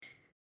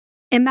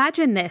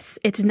Imagine this.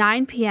 It's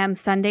 9 p.m.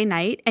 Sunday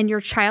night, and your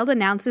child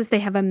announces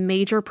they have a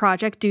major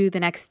project due the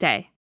next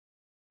day.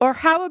 Or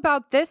how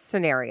about this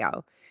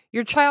scenario?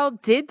 Your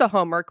child did the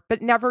homework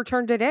but never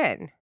turned it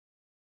in.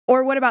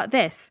 Or what about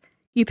this?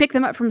 You pick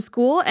them up from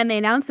school, and they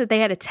announce that they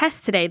had a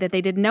test today that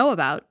they didn't know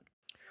about.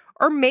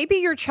 Or maybe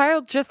your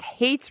child just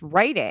hates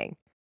writing.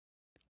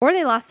 Or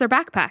they lost their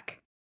backpack.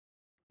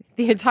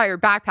 The entire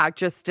backpack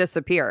just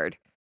disappeared.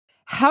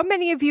 How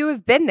many of you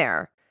have been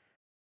there?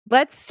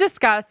 Let's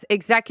discuss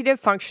executive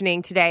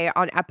functioning today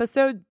on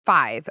episode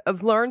 5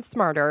 of Learn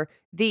Smarter,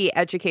 the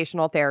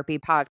Educational Therapy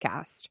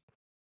Podcast.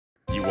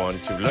 You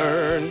want to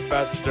learn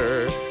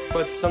faster,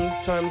 but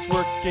sometimes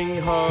working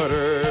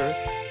harder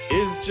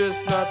is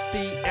just not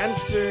the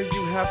answer.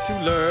 You have to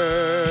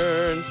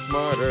learn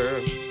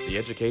smarter. The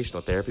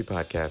Educational Therapy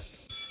Podcast.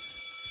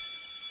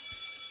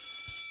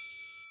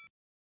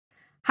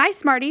 Hi,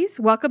 Smarties.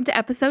 Welcome to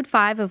episode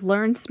 5 of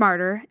Learn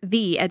Smarter,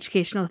 the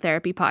Educational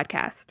Therapy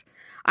Podcast.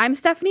 I'm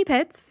Stephanie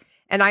Pitts.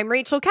 And I'm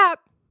Rachel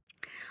Kapp.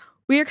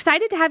 We are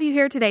excited to have you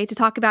here today to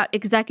talk about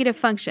executive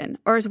function,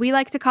 or as we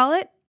like to call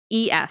it,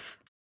 EF.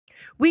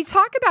 We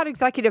talk about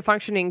executive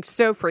functioning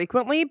so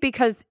frequently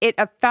because it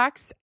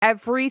affects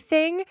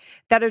everything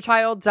that a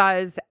child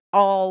does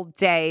all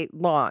day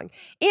long.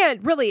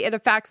 And really, it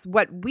affects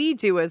what we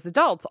do as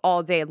adults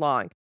all day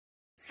long.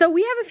 So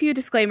we have a few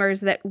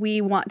disclaimers that we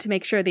want to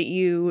make sure that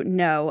you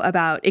know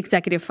about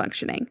executive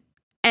functioning.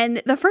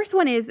 And the first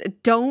one is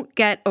don't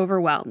get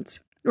overwhelmed.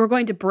 We're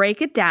going to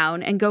break it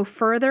down and go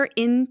further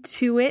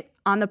into it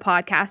on the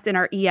podcast in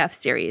our EF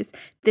series.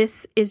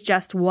 This is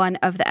just one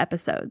of the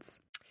episodes.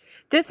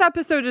 This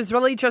episode is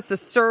really just a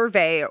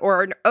survey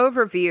or an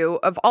overview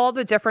of all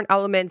the different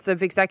elements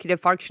of executive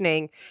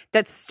functioning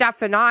that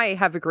Steph and I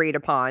have agreed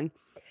upon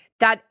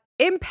that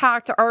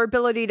impact our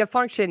ability to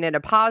function in a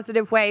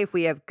positive way if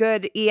we have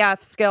good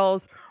EF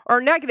skills, or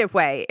a negative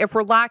way if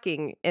we're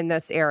lacking in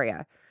this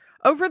area.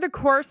 Over the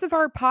course of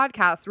our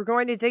podcast, we're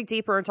going to dig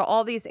deeper into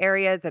all these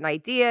areas and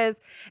ideas,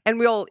 and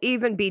we'll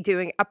even be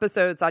doing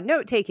episodes on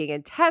note-taking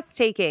and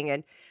test-taking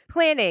and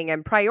planning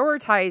and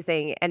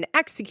prioritizing and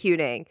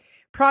executing,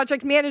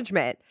 project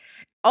management.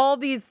 All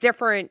these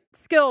different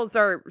skills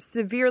are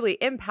severely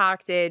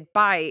impacted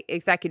by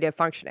executive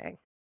functioning.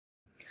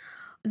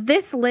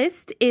 This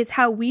list is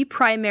how we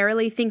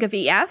primarily think of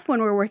EF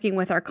when we're working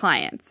with our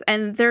clients.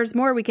 And there's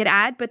more we could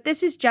add, but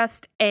this is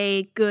just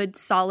a good,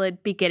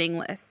 solid beginning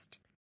list.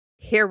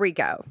 Here we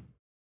go.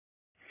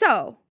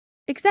 So,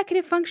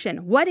 executive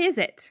function, what is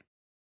it?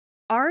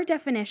 Our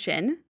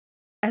definition,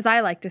 as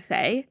I like to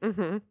say,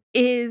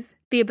 is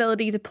the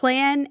ability to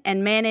plan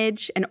and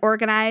manage and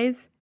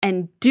organize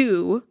and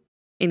do,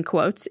 in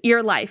quotes,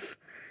 your life.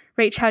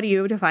 Rach, how do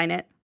you define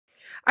it?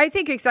 I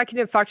think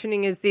executive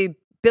functioning is the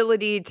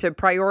ability to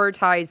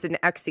prioritize and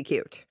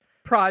execute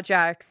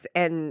projects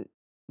and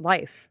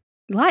life.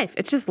 Life.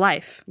 It's just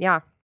life. Yeah.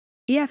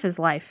 EF is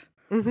life.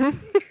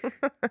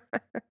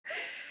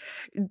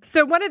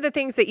 So one of the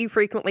things that you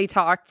frequently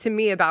talk to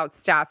me about,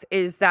 Steph,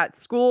 is that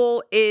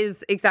school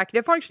is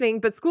executive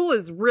functioning, but school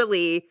is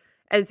really,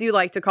 as you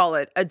like to call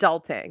it,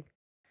 adulting.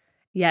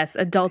 Yes,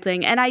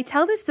 adulting. And I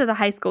tell this to the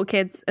high school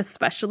kids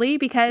especially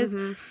because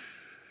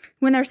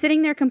when they're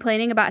sitting there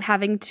complaining about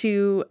having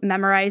to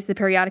memorize the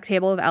periodic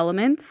table of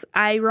elements,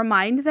 I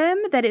remind them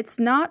that it's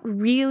not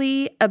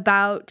really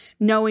about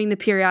knowing the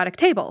periodic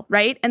table,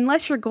 right?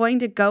 Unless you're going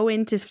to go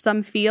into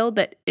some field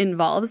that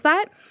involves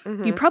that,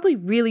 you probably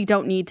really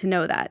don't need to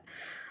know that.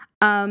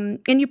 And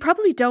you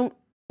probably don't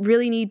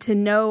really need to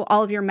know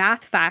all of your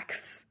math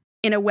facts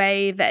in a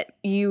way that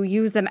you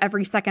use them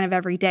every second of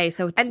every day.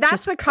 So it's And that's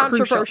just a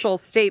controversial crucial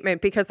statement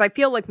because I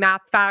feel like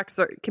math facts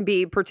can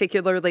be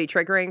particularly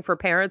triggering for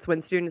parents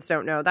when students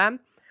don't know them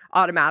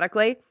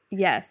automatically.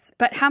 Yes.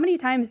 But how many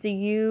times do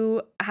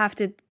you have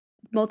to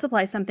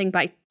multiply something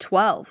by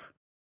 12?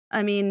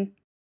 I mean,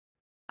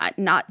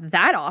 not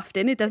that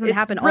often. It doesn't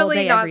happen all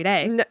day, every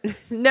day.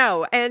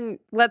 No. And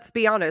let's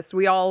be honest,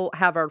 we all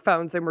have our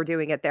phones and we're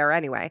doing it there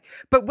anyway.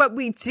 But what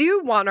we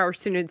do want our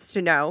students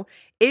to know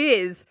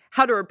is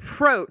how to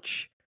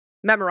approach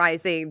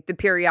memorizing the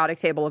periodic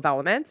table of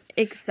elements.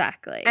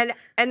 Exactly.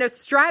 And a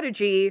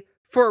strategy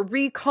for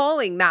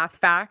recalling math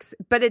facts,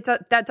 but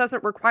that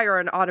doesn't require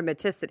an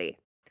automaticity.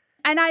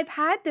 And I've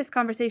had this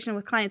conversation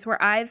with clients where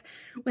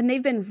when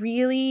they've been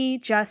really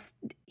just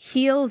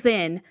heels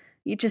in,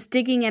 you're just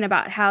digging in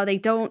about how they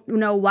don't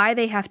know why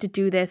they have to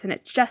do this and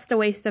it's just a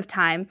waste of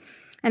time.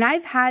 And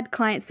I've had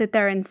clients sit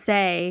there and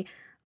say,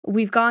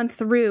 we've gone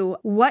through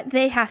what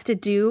they have to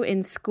do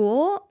in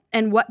school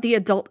and what the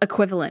adult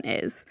equivalent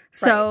is.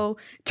 So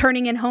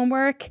turning in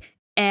homework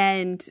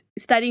and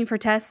studying for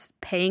tests,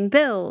 paying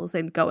bills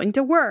and going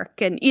to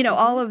work and,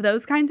 all of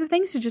those kinds of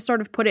things to just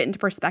sort of put it into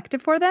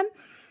perspective for them.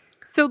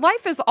 So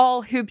life is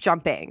all hoop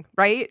jumping,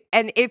 right?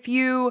 And if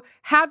you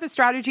have a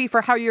strategy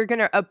for how you're going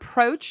to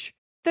approach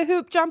the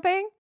hoop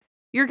jumping,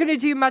 you're going to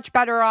do much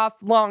better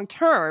off long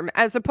term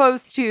as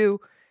opposed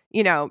to,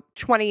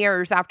 20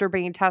 years after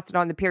being tested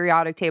on the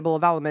periodic table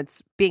of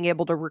elements, being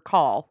able to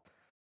recall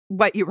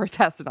what you were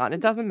tested on.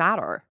 It doesn't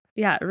matter.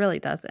 Yeah, it really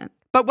doesn't.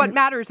 But what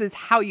matters is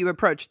how you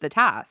approach the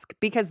task,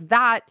 because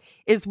that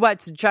is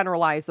what's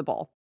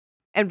generalizable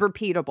and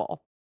repeatable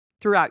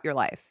throughout your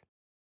life.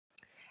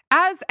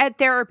 As Ed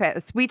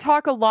therapists, we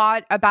talk a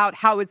lot about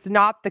how it's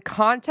not the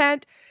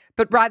content,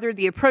 but rather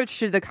the approach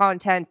to the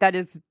content that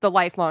is the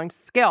lifelong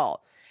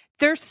skill.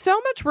 There's so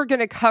much we're going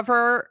to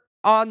cover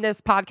on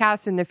this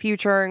podcast in the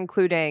future,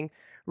 including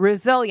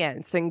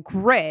resilience and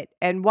grit,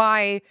 and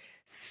why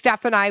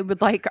Steph and I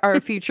would like our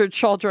future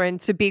children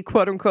to be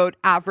quote unquote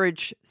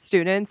average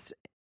students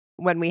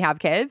when we have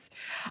kids.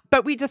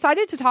 But we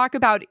decided to talk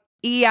about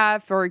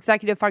EF or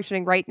executive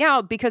functioning right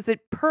now because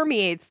it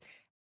permeates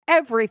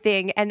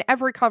everything and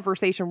every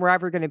conversation we're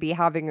ever going to be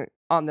having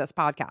on this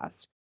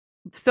podcast.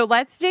 So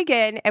let's dig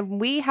in. And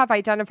we have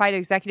identified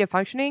executive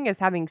functioning as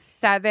having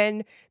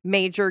 7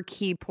 major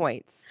key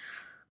points.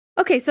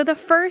 Okay, so the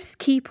first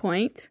key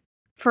point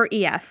for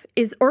EF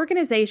is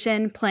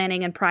organization,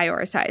 planning, and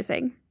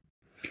prioritizing.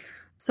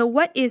 So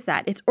what is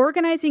that? It's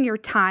organizing your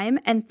time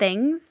and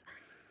things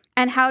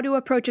and how to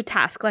approach a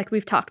task like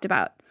we've talked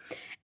about,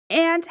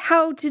 and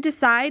how to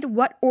decide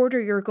what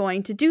order you're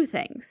going to do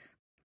things,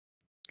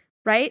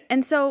 right?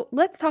 And so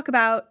let's talk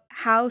about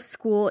how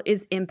school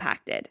is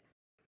impacted.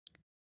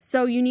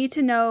 So you need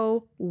to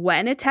know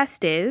when a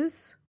test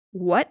is,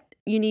 what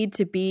you need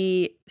to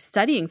be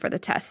studying for the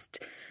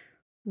test,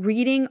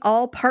 reading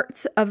all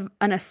parts of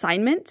an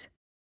assignment.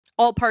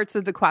 All parts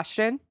of the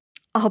question.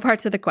 All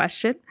parts of the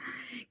question.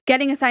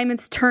 Getting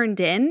assignments turned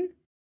in.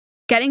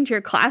 Getting to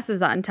your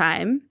classes on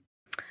time.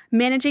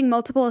 Managing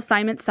multiple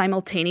assignments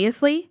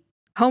simultaneously.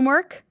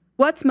 Homework.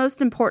 What's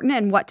most important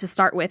and what to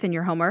start with in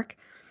your homework.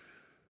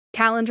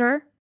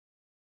 Calendar.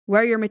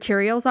 Where your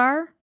materials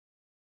are.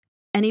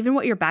 And even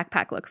what your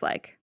backpack looks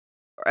like.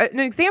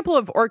 An example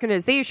of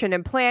organization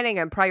and planning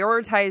and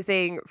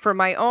prioritizing for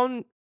my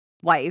own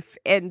life.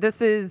 And this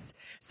is,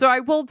 so I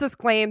will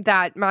disclaim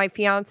that my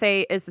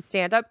fiance is a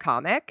stand-up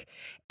comic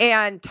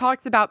and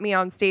talks about me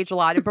on stage a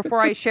lot. And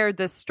before I shared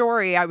this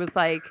story, I was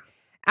like,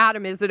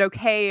 Adam, is it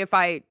okay if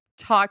I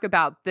talk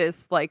about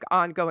this like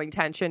ongoing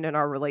tension in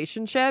our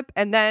relationship?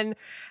 And then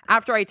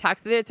after I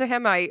texted it to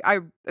him, I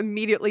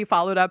immediately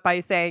followed up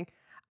by saying,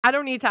 I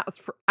don't need to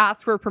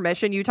ask for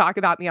permission. You talk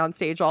about me on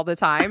stage all the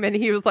time. And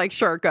he was like,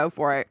 sure, go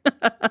for it.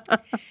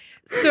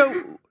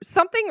 So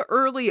something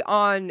early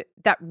on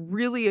that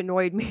really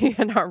annoyed me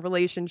in our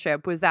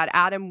relationship was that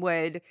Adam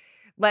would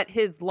let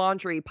his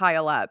laundry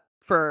pile up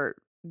for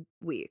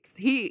weeks.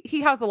 He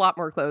has a lot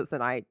more clothes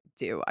than I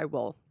do, I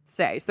will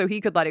say. So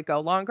he could let it go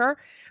longer.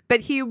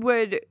 But he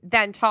would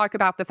then talk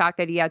about the fact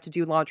that he had to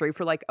do laundry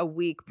for like a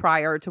week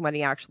prior to when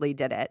he actually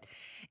did it.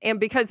 And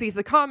because he's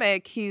a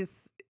comic,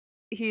 he's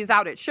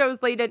out at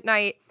shows late at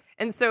night.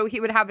 And so he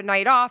would have a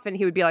night off and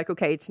he would be like,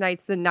 okay,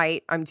 tonight's the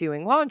night I'm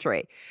doing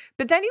laundry.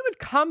 But then he would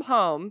come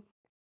home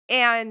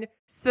and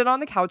sit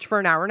on the couch for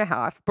an hour and a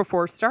half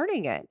before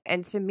starting it.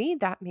 And to me,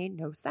 that made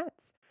no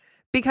sense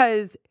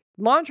because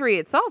laundry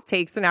itself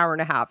takes an hour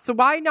and a half. So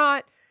why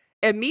not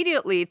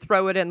immediately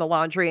throw it in the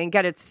laundry and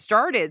get it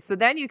started so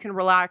then you can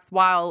relax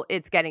while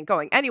it's getting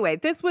going? Anyway,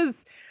 this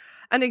was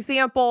an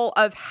example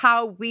of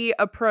how we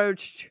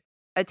approached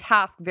a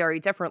task very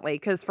differently,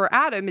 because for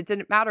Adam, it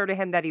didn't matter to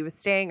him that he was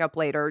staying up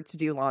later to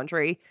do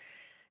laundry,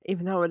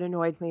 even though it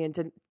annoyed me and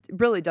it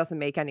really doesn't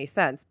make any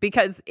sense.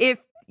 Because if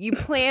you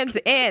planned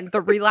in the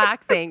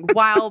relaxing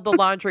while the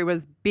laundry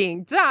was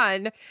being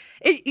done,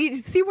 you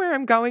see where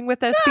I'm going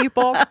with this,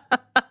 people?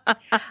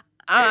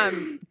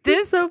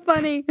 This is so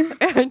funny.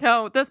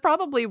 No, this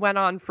probably went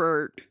on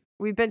for,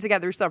 we've been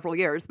together several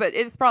years, but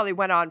it's probably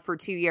went on for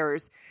 2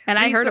 years. And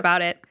I heard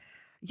about it.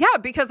 Yeah,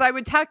 because I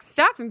would text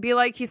Steph and be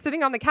like, he's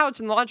sitting on the couch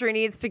and the laundry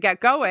needs to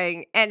get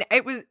going. And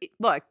it was,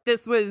 look,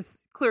 this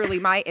was clearly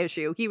my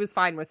issue. He was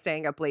fine with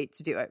staying up late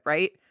to do it,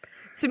 right?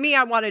 To me,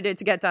 I wanted it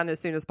to get done as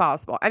soon as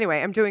possible.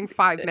 Anyway, I'm doing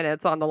 5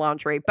 minutes on the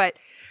laundry. But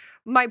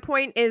my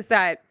point is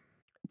that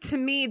to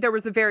me, there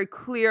was a very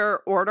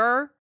clear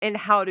order in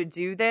how to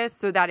do this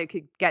so that it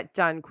could get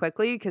done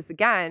quickly. Because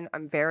again,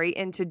 I'm very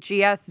into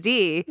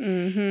GSD.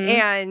 Mm-hmm.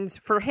 And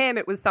for him,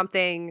 it was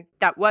something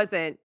that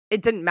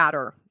it didn't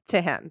matter to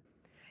him.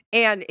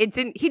 And he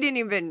didn't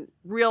even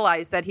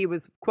realize that he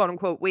was, quote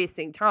unquote,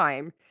 wasting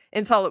time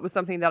until it was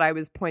something that I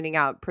was pointing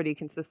out pretty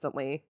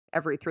consistently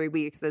every 3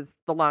 weeks as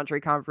the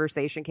laundry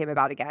conversation came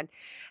about again.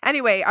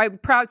 Anyway, I'm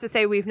proud to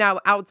say we've now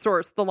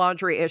outsourced the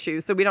laundry issue,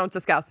 so we don't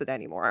discuss it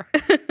anymore.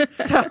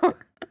 So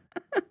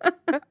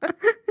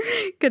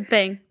good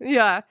thing.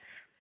 Yeah.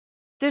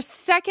 The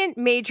second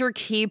major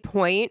key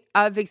point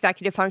of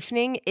executive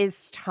functioning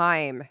is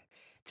time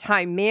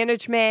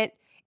management,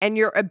 and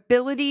your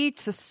ability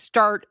to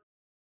start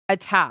a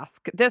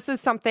task. This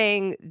is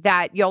something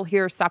that you'll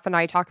hear Steph and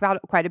I talk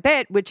about quite a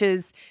bit, which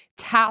is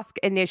task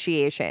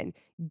initiation.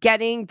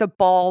 Getting the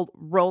ball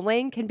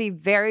rolling can be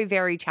very,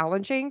 very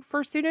challenging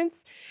for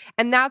students.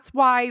 And that's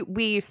why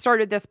we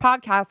started this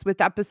podcast with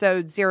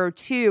episode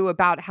 02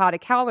 about how to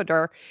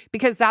calendar,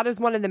 because that is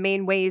one of the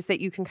main ways that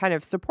you can kind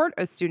of support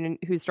a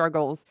student who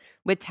struggles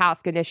with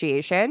task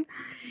initiation.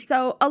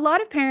 So a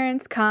lot of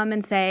parents come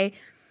and say,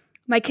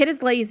 my kid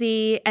is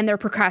lazy and they're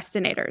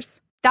procrastinators.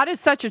 That is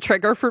such a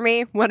trigger for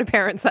me when a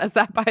parent says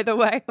that, by the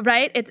way.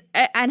 Right?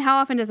 And how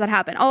often does that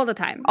happen? All the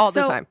time. All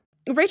the time.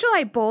 Rachel and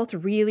I both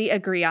really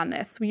agree on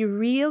this. We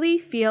really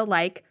feel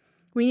like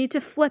we need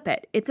to flip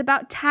it. It's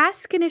about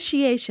task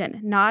initiation,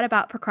 not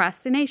about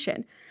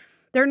procrastination.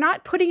 They're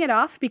not putting it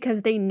off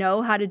because they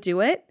know how to do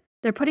it.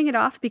 They're putting it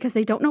off because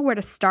they don't know where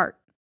to start.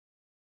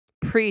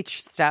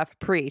 Preach, Steph,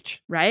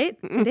 preach. Right?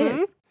 It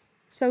is.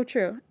 So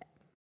true.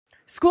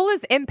 School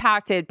is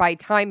impacted by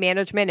time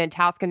management and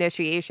task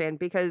initiation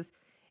because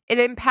it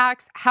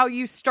impacts how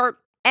you start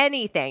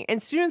anything.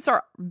 And students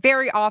are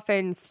very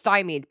often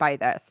stymied by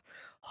this.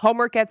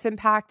 Homework gets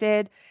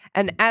impacted,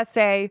 an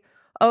essay.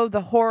 Oh,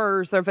 the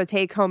horrors of a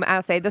take-home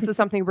essay. This is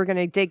something we're going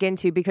to dig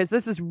into because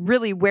this is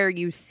really where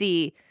you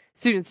see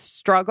students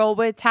struggle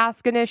with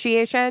task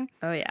initiation.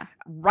 Oh, yeah.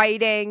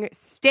 Writing,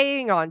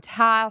 staying on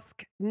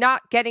task,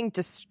 not getting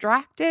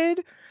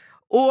distracted,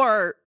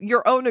 or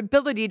your own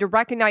ability to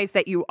recognize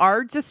that you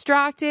are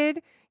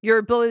distracted, your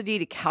ability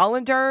to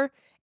calendar,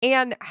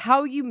 and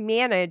how you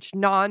manage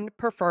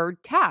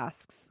non-preferred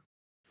tasks.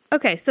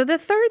 Okay, so the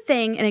third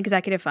thing in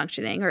executive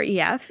functioning, or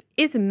EF,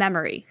 is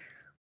memory.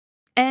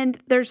 And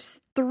there's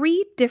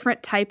 3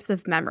 different types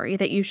of memory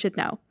that you should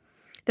know.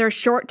 There's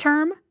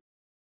short-term,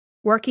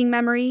 working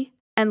memory,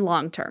 and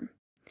long-term.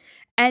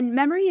 And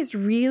memory is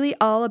really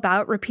all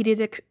about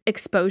repeated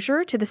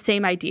exposure to the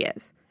same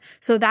ideas.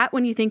 So that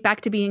when you think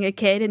back to being a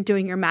kid and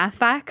doing your math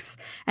facts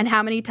and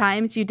how many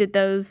times you did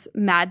those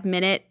mad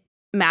minute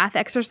math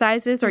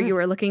exercises or you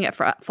were looking at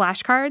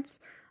flashcards,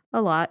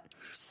 a lot.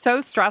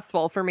 So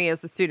stressful for me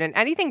as a student.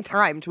 Anything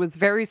timed was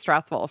very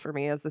stressful for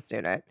me as a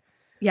student.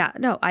 Yeah,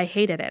 no, I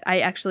hated it. I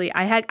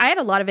had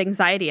a lot of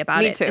anxiety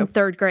about it in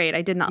 3rd grade.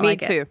 I did not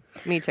like it.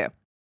 Me too.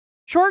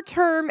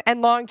 Short-term and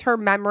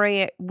long-term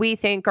memory, we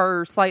think,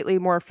 are slightly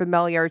more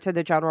familiar to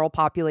the general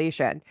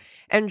population.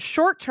 And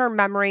short-term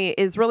memory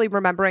is really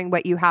remembering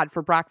what you had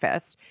for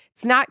breakfast.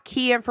 It's not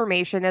key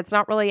information. It's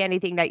not really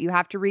anything that you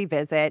have to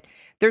revisit.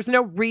 There's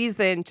no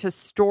reason to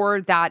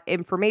store that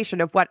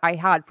information of what I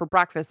had for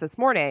breakfast this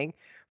morning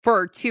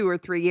for 2 or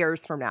 3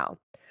 years from now.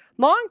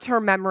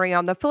 Long-term memory,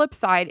 on the flip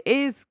side,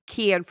 is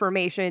key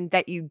information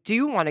that you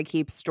do want to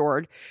keep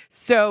stored.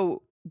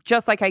 So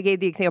just like I gave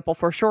the example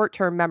for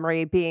short-term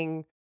memory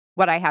being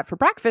what I had for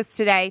breakfast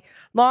today,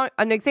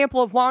 an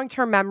example of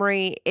long-term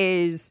memory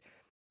is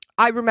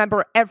I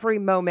remember every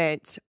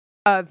moment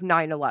of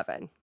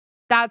 9/11.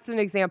 That's an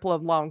example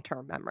of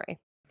long-term memory.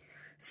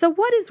 So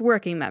what is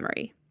working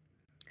memory?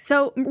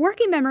 So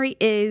working memory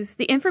is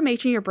the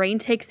information your brain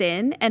takes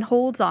in and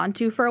holds on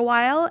to for a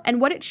while and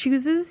what it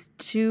chooses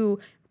to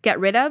get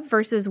rid of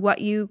versus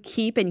what you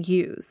keep and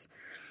use.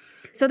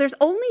 So there's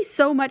only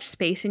so much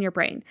space in your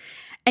brain.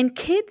 And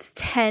kids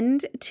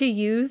tend to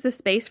use the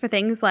space for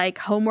things like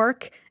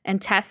homework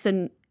and tests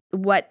and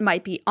what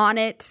might be on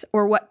it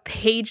or what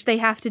page they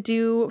have to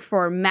do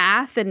for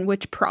math and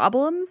which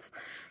problems.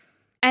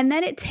 And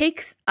then it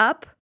takes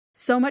up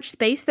so much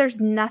space,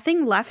 there's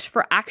nothing left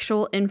for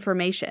actual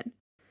information.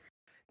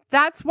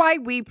 That's why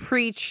we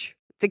preach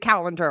the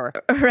calendar.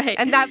 Right.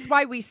 And that's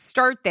why we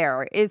start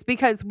there, is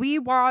because we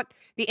want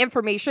the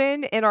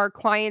information in our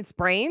clients'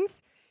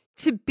 brains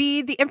to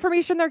be the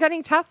information they're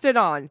getting tested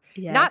on,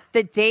 not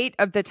the date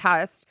of the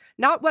test,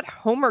 not what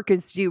homework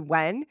is due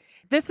when.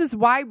 This is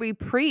why we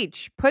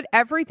preach, put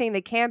everything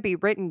that can be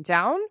written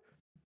down,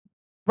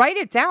 write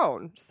it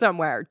down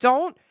somewhere.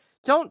 Don't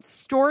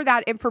store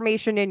that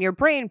information in your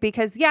brain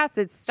because, yes,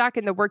 it's stuck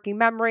in the working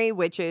memory,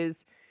 which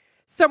is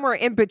somewhere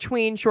in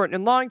between short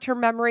and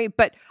long-term memory.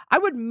 But I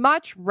would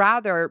much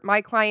rather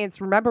my clients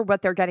remember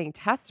what they're getting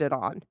tested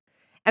on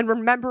and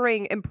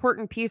remembering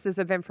important pieces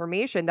of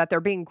information that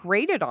they're being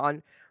graded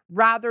on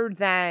rather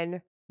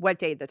than what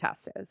day the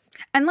test is.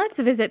 And let's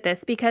visit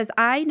this because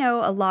I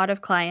know a lot of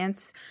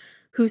clients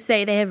who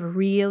say they have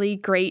really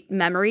great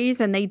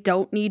memories and they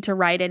don't need to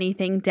write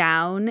anything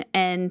down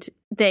and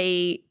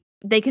they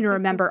can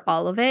remember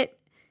all of it.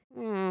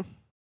 And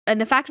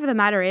the fact of the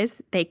matter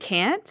is they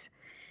can't.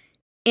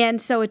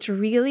 And so it's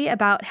really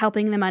about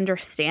helping them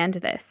understand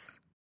this,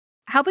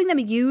 helping them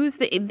use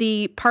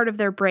the part of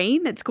their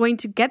brain that's going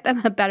to get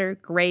them a better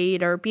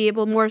grade or be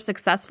able more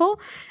successful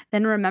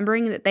than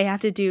remembering that they have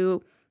to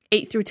do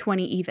 8 through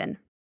 20 even.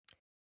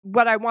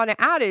 What I want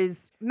to add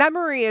is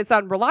memory is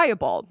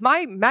unreliable.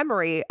 My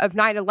memory of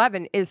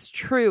 9/11 is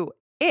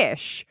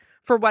true-ish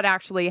for what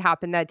actually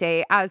happened that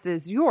day, as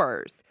is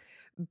yours.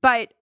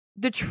 But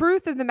the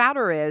truth of the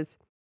matter is,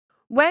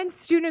 when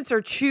students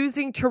are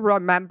choosing to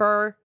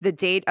remember the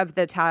date of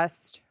the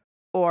test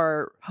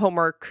or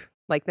homework,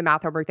 like the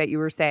math homework that you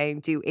were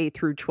saying, do 8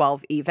 through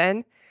 12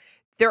 even,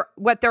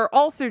 what they're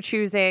also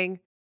choosing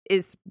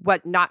is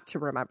what not to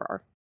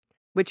remember,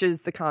 which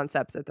is the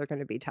concepts that they're going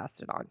to be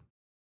tested on.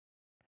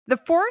 The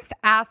fourth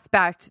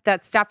aspect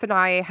that Steph and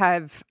I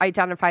have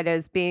identified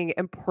as being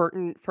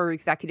important for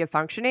executive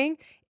functioning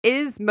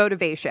is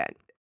motivation.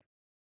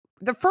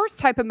 The first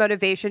type of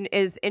motivation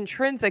is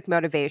intrinsic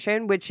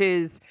motivation, which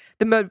is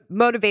the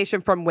motivation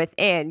from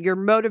within. You're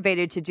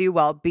motivated to do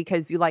well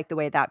because you like the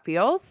way that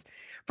feels.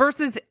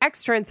 versus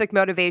extrinsic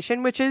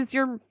motivation, which is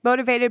you're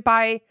motivated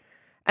by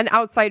an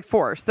outside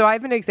force. So I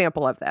have an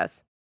example of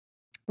this.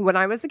 When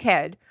I was a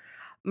kid,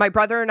 my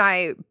brother and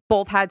I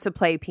both had to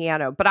play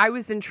piano, but I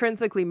was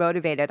intrinsically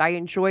motivated. I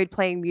enjoyed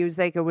playing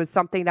music. It was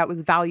something that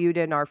was valued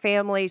in our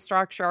family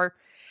structure.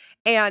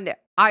 And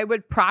I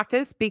would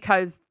practice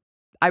because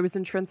I was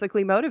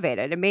intrinsically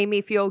motivated. It made me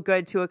feel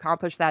good to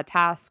accomplish that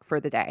task for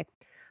the day.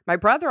 My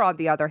brother, on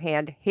the other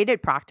hand,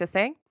 hated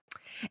practicing.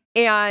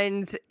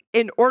 And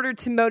in order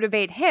to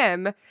motivate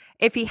him,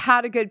 if he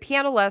had a good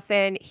piano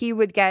lesson, he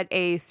would get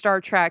a Star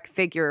Trek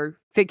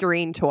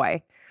figurine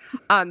toy.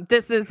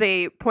 This is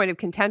a point of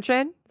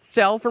contention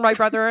still for my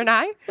brother and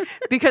I,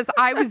 because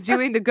I was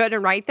doing the good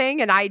and right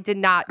thing, and I did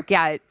not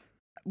get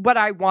what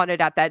I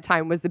wanted at that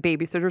time was the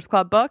Babysitter's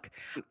Club book,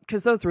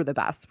 because those were the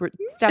best.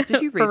 Steph,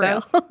 did you read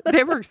those?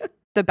 They were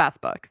the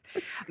best books.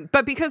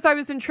 But because I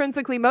was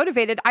intrinsically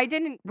motivated, I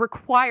didn't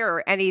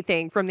require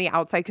anything from the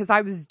outside because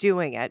I was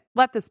doing it.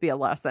 Let this be a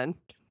lesson.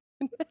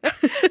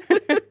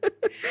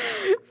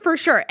 For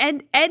sure.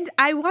 And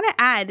I want to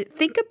add,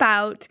 think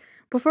about,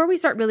 before we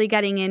start really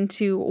getting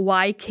into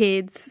why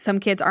some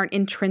kids aren't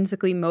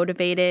intrinsically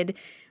motivated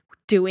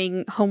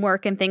doing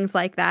homework and things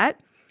like that,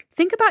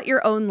 think about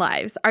your own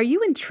lives. Are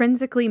you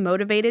intrinsically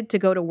motivated to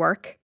go to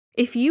work?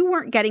 If you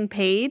weren't getting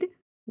paid,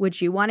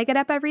 would you want to get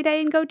up every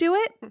day and go do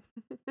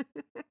it?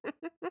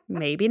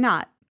 Maybe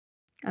not.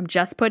 I'm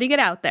just putting it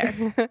out there.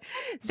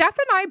 Steph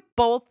and I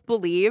both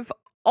believe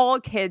all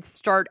kids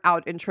start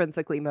out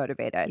intrinsically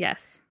motivated.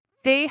 Yes.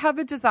 They have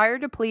a desire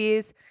to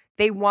please.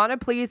 They want to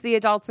please the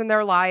adults in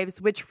their lives,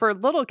 which for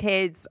little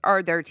kids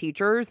are their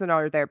teachers and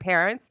are their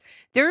parents.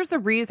 There's a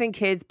reason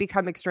kids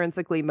become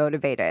extrinsically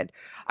motivated.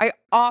 I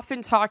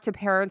often talk to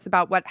parents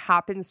about what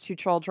happens to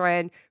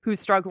children who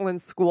struggle in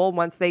school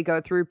once they go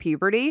through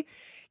puberty.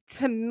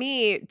 To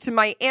me, to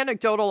my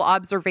anecdotal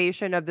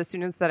observation of the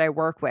students that I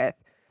work with,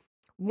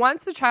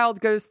 once a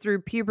child goes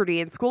through puberty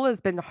and school has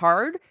been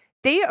hard,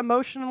 they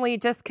emotionally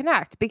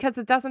disconnect because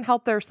it doesn't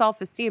help their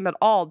self-esteem at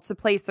all to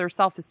place their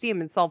self-esteem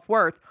and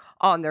self-worth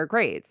on their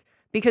grades,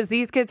 because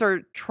these kids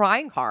are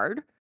trying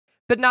hard,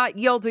 but not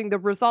yielding the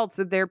results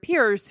of their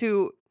peers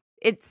who,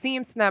 it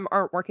seems to them,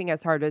 aren't working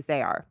as hard as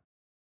they are.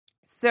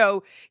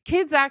 So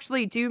kids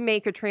actually do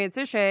make a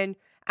transition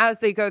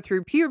as they go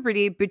through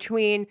puberty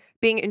between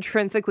being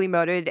intrinsically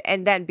motivated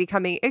and then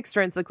becoming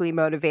extrinsically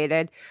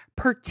motivated,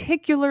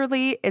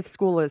 particularly if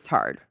school is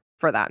hard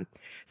for them.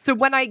 So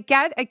when I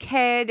get a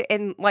kid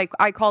in, like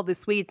I call the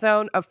sweet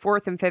zone of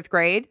 4th and 5th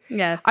grade,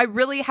 yes, I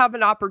really have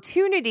an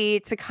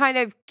opportunity to kind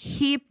of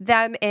keep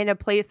them in a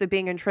place of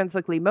being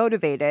intrinsically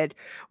motivated.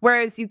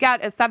 Whereas you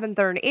get a 7th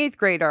or an 8th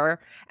grader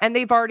and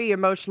they've already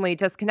emotionally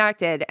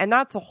disconnected. And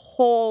that's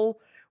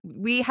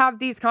we have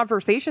these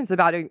conversations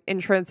about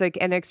intrinsic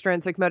and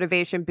extrinsic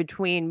motivation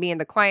between me and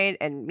the client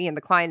and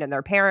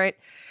their parent,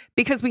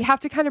 because we have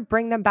to kind of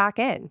bring them back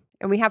in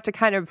and we have to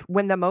kind of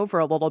win them over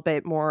a little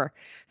bit more.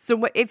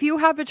 So if you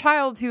have a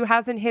child who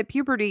hasn't hit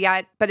puberty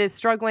yet, but is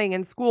struggling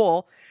in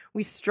school,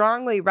 we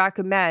strongly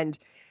recommend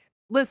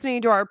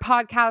listening to our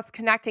podcast,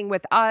 connecting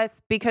with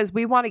us, because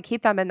we want to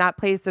keep them in that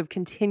place of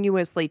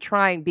continuously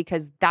trying,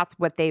 because that's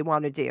what they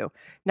want to do,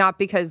 not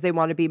because they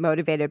want to be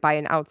motivated by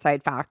an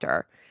outside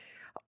factor.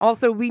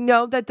 Also, we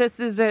know that this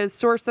is a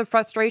source of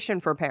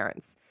frustration for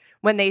parents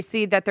when they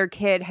see that their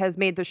kid has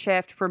made the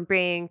shift from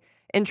being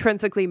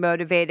intrinsically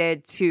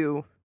motivated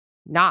to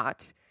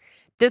not.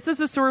 This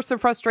is a source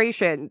of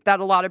frustration that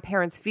a lot of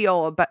parents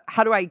feel, but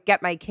how do I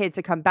get my kid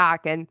to come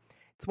back? And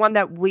it's one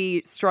that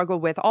we struggle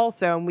with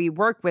also, and we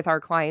work with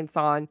our clients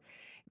on,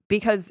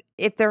 because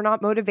if they're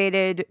not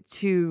motivated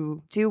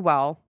to do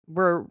well,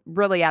 we're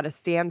really at a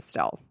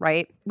standstill,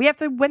 right? We have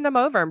to win them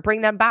over and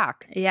bring them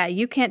back. Yeah,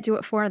 you can't do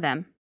it for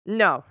them.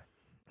 No,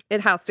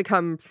 it has to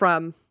come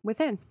from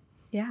within.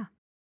 Yeah.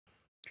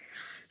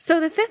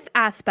 So the 5th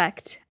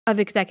aspect of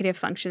executive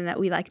function that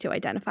we like to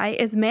identify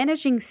is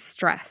managing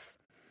stress.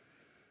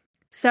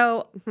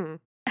 So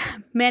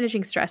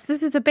managing stress,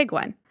 this is a big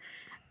one.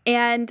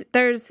 And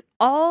there's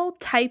all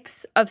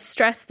types of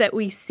stress that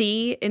we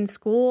see in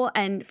school.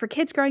 And for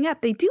kids growing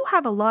up, they do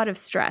have a lot of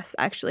stress,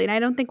 actually. And I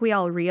don't think we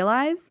all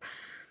realize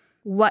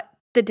what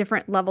the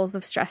different levels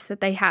of stress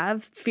that they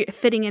have,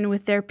 fitting in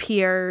with their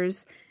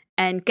peers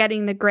and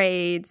getting the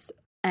grades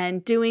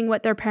and doing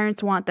what their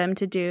parents want them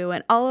to do,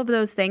 and all of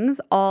those things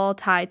all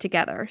tie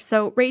together.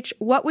 So, Rach,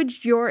 what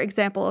would your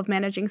example of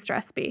managing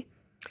stress be?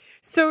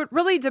 So it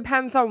really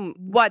depends on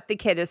what the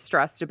kid is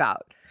stressed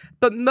about.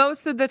 But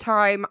most of the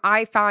time,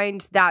 I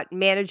find that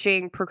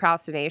managing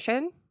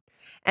procrastination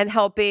and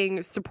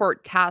helping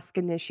support task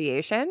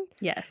initiation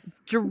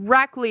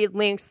directly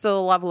links to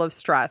the level of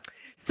stress.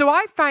 So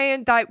I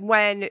find that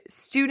when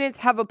students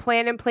have a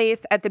plan in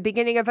place at the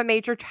beginning of a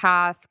major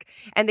task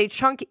and they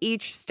chunk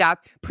each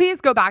step, please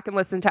go back and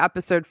listen to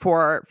episode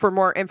 4 for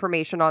more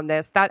information on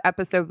this. That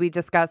episode, we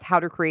discuss how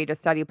to create a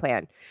study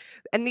plan.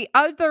 And the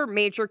other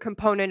major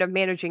component of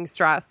managing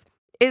stress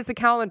is a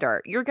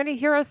calendar. You're going to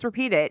hear us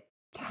repeat it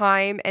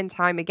time and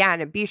time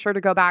again. And be sure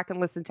to go back and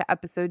listen to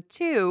episode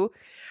 2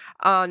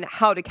 on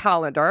how to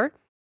calendar.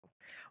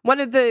 One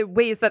of the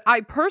ways that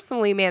I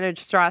personally manage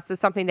stress is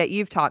something that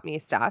you've taught me,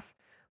 Steph,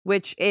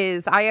 which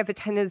is I have a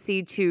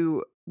tendency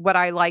to what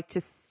I like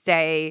to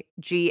say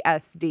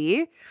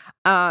GSD.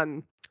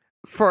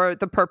 For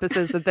the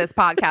purposes of this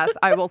podcast,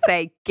 I will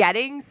say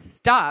getting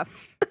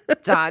stuff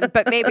done,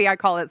 but maybe I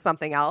call it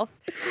something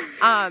else.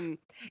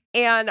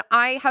 And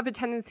I have a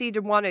tendency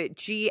to want to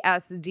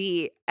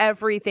GSD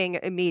everything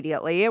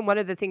immediately. And one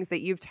of the things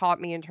that you've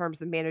taught me in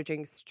terms of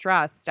managing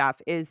stress,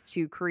 Steph, is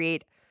to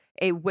create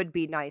a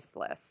would-be nice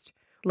list.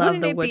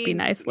 Love the would-be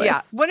nice list.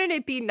 Yeah. Wouldn't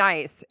it be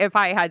nice if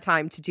I had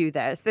time to do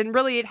this? And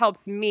really, it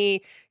helps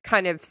me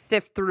kind of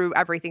sift through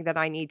everything that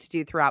I need to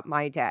do throughout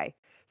my day.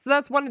 So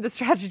that's one of the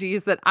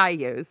strategies that I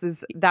use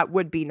is that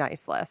would-be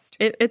nice list.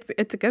 It's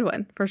a good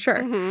one, for sure.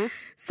 Mm-hmm.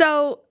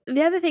 So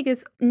the other thing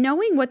is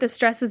knowing what the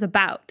stress is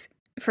about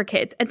for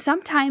kids. And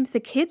sometimes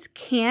the kids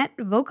can't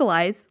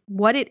vocalize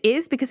what it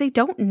is because they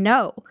don't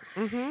know.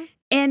 Mm-hmm.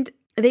 And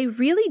they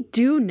really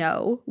do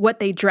know what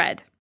they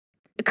dread.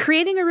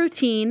 Creating a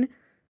routine,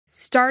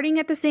 starting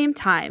at the same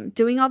time,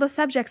 doing all the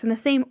subjects in the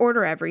same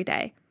order every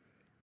day.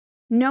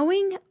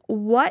 Knowing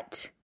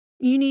what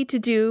you need to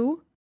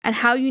do and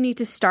how you need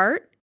to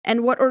start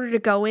and what order to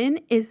go in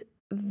is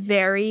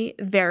very,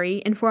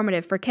 very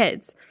informative for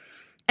kids.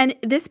 And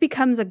this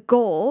becomes a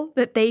goal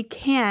that they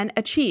can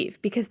achieve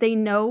because they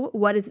know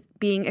what is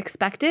being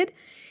expected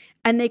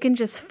and they can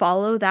just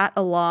follow that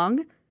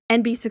along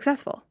and be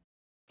successful.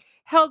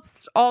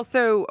 Helps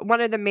also,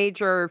 one of the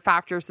major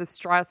factors of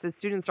stress is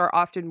students are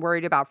often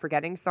worried about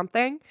forgetting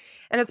something.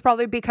 And it's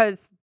probably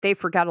because they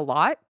forget a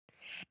lot.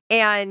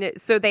 And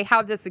so they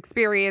have this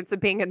experience of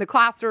being in the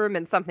classroom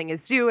and something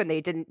is due and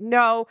they didn't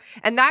know.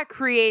 And that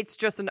creates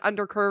just an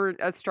undercurrent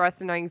of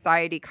stress and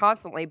anxiety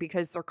constantly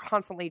because they're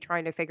constantly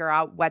trying to figure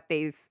out what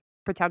they've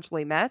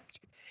potentially missed.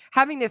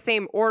 Having the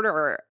same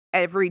order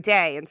every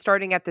day and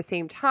starting at the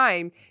same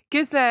time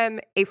gives them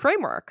a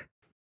framework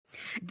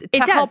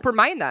to help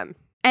remind them.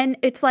 And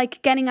it's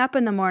like getting up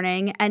in the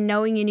morning and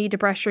knowing you need to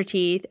brush your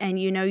teeth and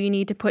you know you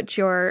need to put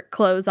your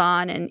clothes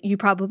on and you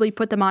probably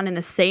put them on in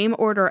the same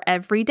order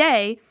every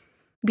day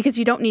because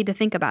you don't need to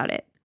think about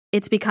it.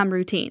 It's become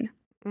routine.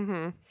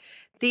 Mm-hmm.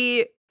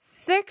 The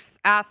sixth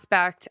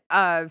aspect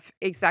of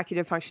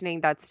executive functioning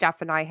that Steph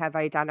and I have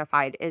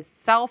identified is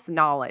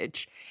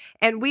self-knowledge.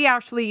 And we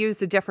actually use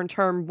a different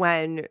term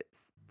when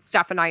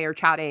Steph and I are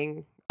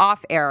chatting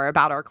off air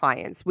about our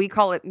clients. We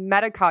call it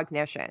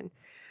metacognition,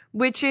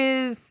 which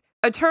is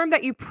a term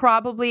that you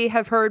probably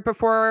have heard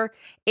before.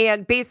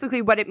 And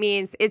basically what it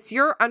means, it's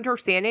your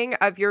understanding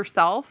of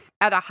yourself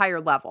at a higher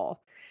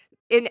level.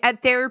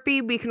 At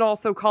therapy, we can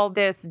also call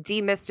this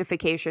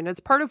demystification.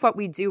 It's part of what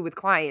we do with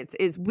clients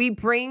is we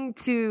bring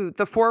to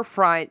the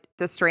forefront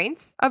the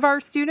strengths of our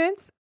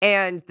students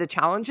and the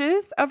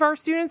challenges of our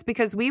students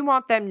because we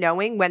want them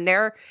knowing when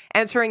they're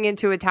entering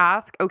into a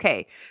task,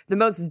 okay, the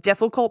most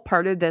difficult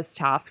part of this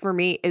task for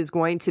me is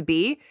going to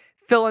be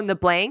fill in the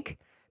blank.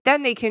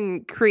 Then they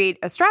can create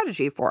a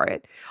strategy for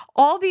it.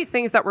 All these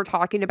things that we're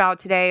talking about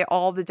today,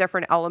 all the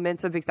different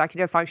elements of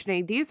executive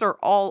functioning, these are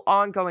all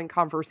ongoing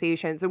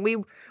conversations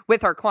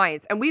with our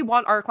clients. And we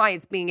want our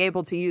clients being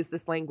able to use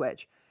this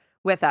language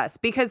with us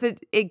because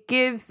it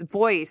gives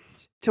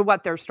voice to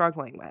what they're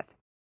struggling with.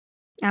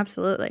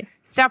 Absolutely.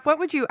 Steph, what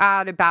would you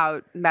add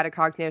about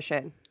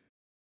metacognition?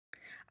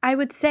 I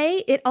would say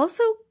it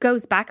also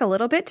goes back a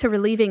little bit to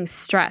relieving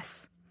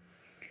stress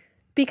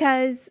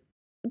because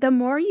the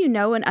more you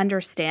know and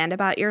understand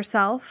about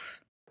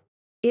yourself,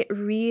 it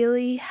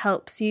really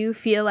helps you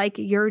feel like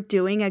you're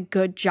doing a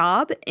good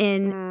job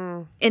in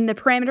the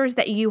parameters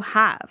that you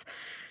have.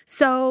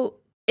 So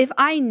if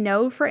I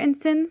know, for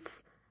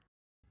instance,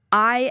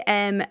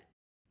 I'm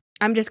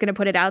just going to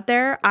put it out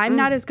there, I'm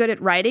not as good at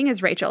writing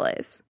as Rachel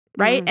is,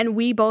 right? And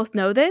we both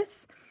know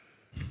this.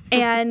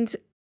 And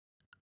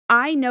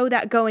I know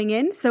that going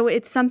in, so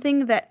it's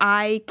something that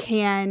I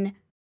can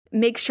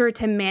make sure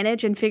to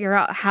manage and figure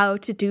out how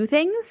to do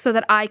things so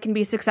that I can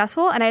be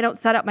successful and I don't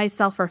set up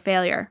myself for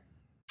failure.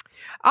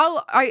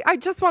 I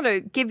just want to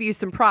give you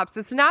some props.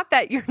 It's not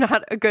that you're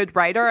not a good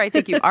writer. I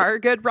think you are a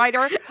good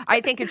writer.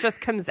 I think it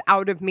just comes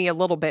out of me a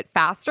little bit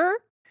faster.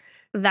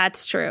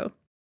 That's true.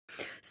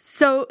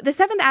 So the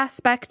seventh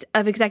aspect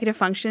of executive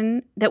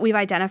function that we've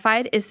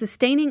identified is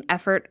sustaining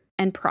effort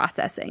and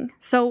processing.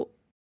 So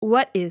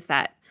what is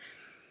that?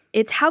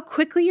 It's how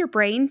quickly your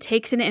brain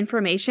takes in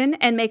information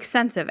and makes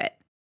sense of it.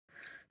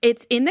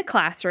 It's in the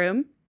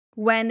classroom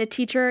when the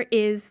teacher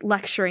is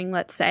lecturing,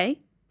 let's say,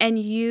 and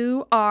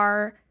you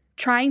are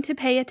trying to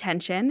pay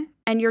attention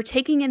and you're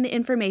taking in the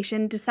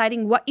information,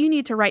 deciding what you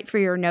need to write for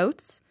your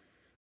notes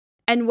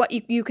and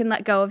what you can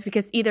let go of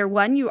because either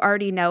one, you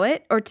already know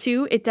it, or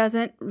two, it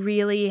doesn't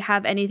really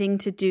have anything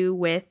to do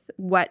with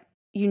what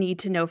you need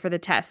to know for the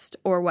test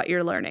or what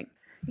you're learning.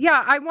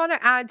 Yeah, I want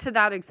to add to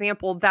that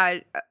example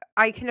that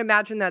I can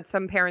imagine that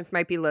some parents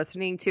might be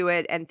listening to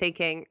it and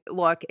thinking,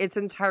 look, it's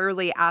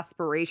entirely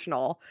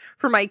aspirational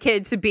for my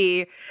kid to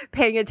be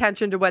paying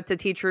attention to what the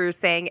teacher is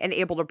saying and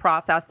able to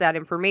process that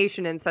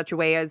information in such a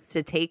way as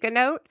to take a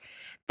note.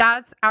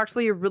 That's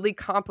actually a really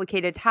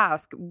complicated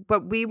task.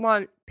 What we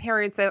want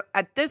parents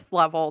at this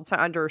level to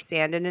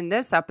understand, and in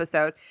this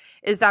episode,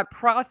 is that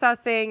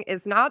processing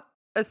is not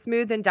a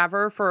smooth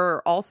endeavor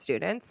for all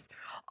students.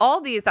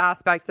 All these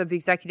aspects of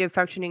executive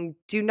functioning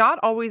do not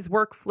always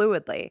work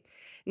fluidly.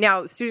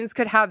 Now, students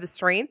could have a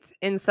strength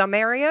in some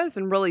areas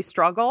and really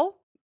struggle.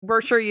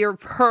 We're sure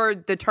you've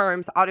heard the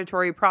terms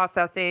auditory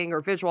processing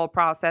or visual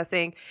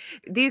processing.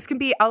 These can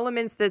be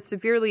elements that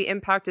severely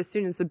impact a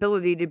student's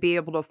ability to be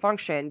able to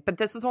function, but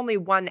this is only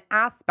one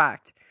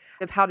aspect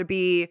of how to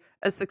be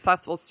a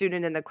successful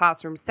student in the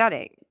classroom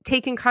setting.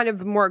 Taking kind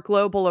of a more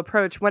global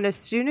approach, when a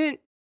student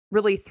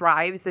really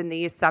thrives in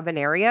these 7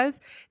 areas,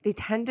 they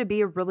tend to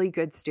be a really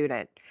good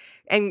student.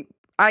 And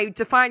I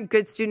define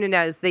good student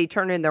as they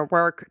turn in their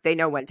work, they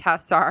know when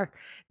tests are,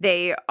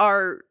 they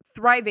are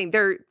thriving.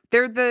 They're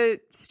the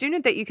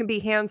student that you can be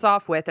hands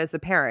off with as a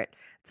parent.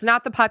 It's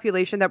not the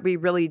population that we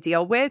really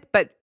deal with,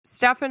 but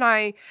Steph and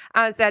I,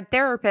 as that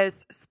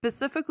therapist,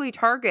 specifically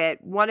target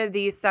one of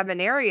these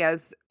 7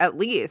 areas at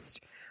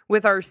least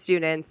with our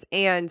students,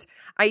 and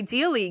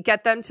ideally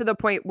get them to the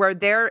point where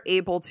they're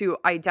able to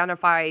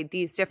identify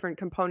these different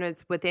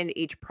components within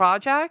each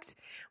project,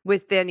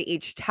 within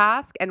each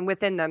task, and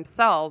within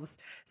themselves,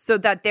 so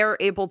that they're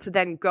able to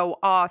then go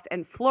off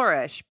and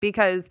flourish.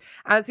 Because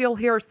as you'll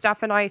hear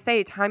Steph and I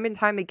say time and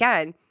time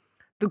again,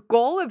 the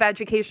goal of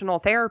educational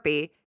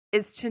therapy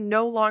is to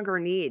no longer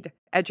need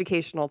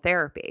educational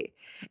therapy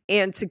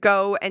and to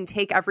go and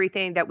take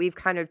everything that we've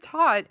kind of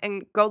taught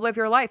and go live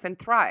your life and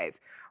thrive.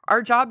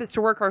 Our job is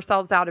to work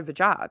ourselves out of a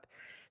job.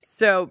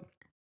 So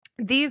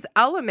these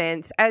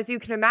elements, as you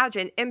can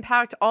imagine,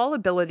 impact all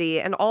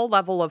ability and all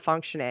level of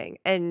functioning.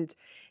 And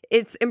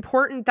it's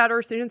important that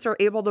our students are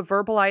able to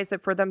verbalize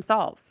it for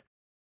themselves.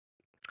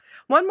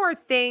 One more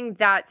thing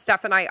that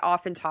Steph and I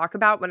often talk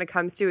about when it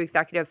comes to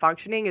executive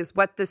functioning is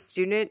what the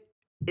student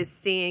is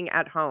seeing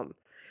at home.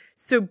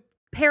 So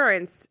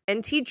parents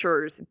and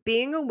teachers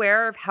being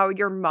aware of how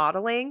you're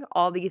modeling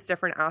all these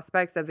different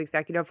aspects of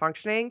executive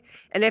functioning,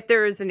 and if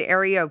there is an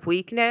area of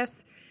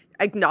weakness,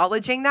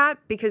 acknowledging that,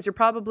 because you're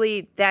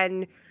probably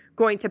then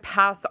going to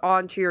pass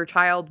on to your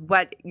child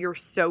what you're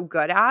so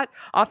good at.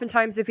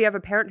 Oftentimes, if you have a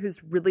parent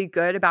who's really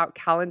good about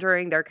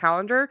calendaring their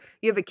calendar,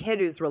 you have a kid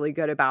who's really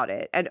good about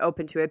it and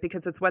open to it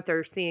because it's what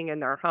they're seeing in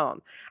their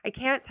home. I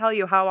can't tell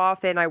you how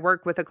often I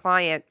work with a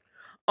client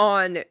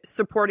on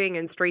supporting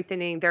and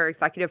strengthening their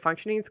executive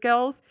functioning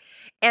skills.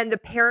 And the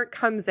parent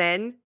comes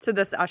in to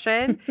the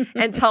session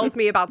and tells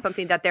me about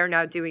something that they're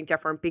now doing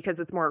different because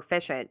it's more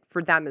efficient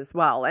for them as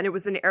well. And it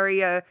was an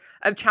area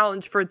of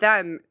challenge for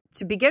them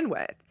to begin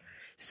with.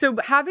 So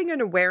having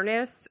an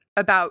awareness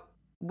about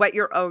what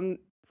your own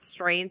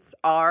strengths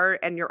are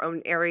and your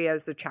own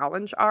areas of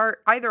challenge are,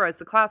 either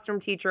as a classroom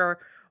teacher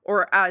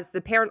or as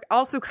the parent,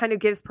 also kind of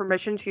gives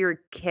permission to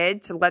your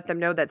kid to let them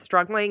know that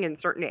struggling in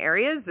certain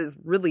areas is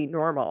really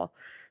normal.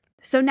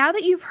 So now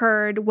that you've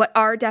heard what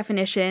our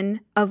definition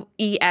of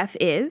EF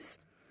is,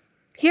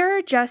 here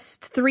are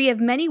just 3 of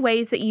many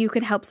ways that you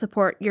can help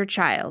support your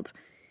child.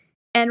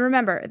 And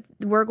remember,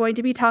 we're going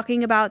to be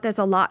talking about there's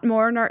a lot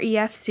more in our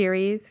EF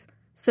series,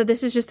 so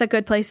this is just a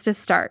good place to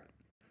start.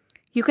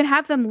 You can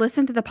have them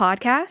listen to the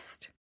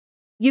podcast.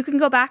 You can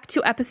go back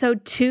to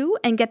episode 2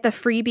 and get the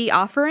freebie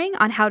offering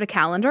on how to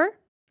calendar.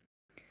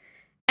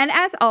 And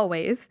as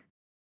always,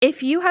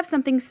 if you have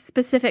something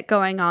specific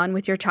going on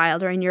with your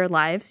child or in your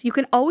lives, you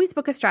can always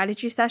book a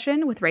strategy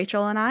session with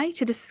Rachel and I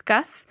to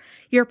discuss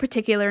your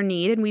particular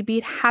need, and we'd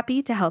be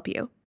happy to help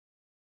you.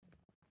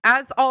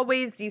 As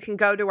always, you can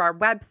go to our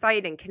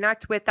website and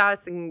connect with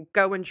us and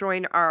go and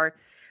join our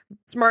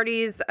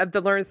Smarties of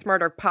the Learn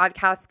Smarter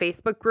podcast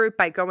Facebook group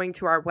by going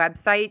to our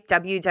website,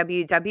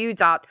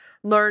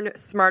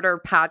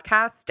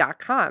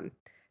 www.learnsmarterpodcast.com.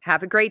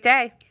 Have a great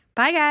day.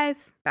 Bye,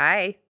 guys.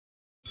 Bye.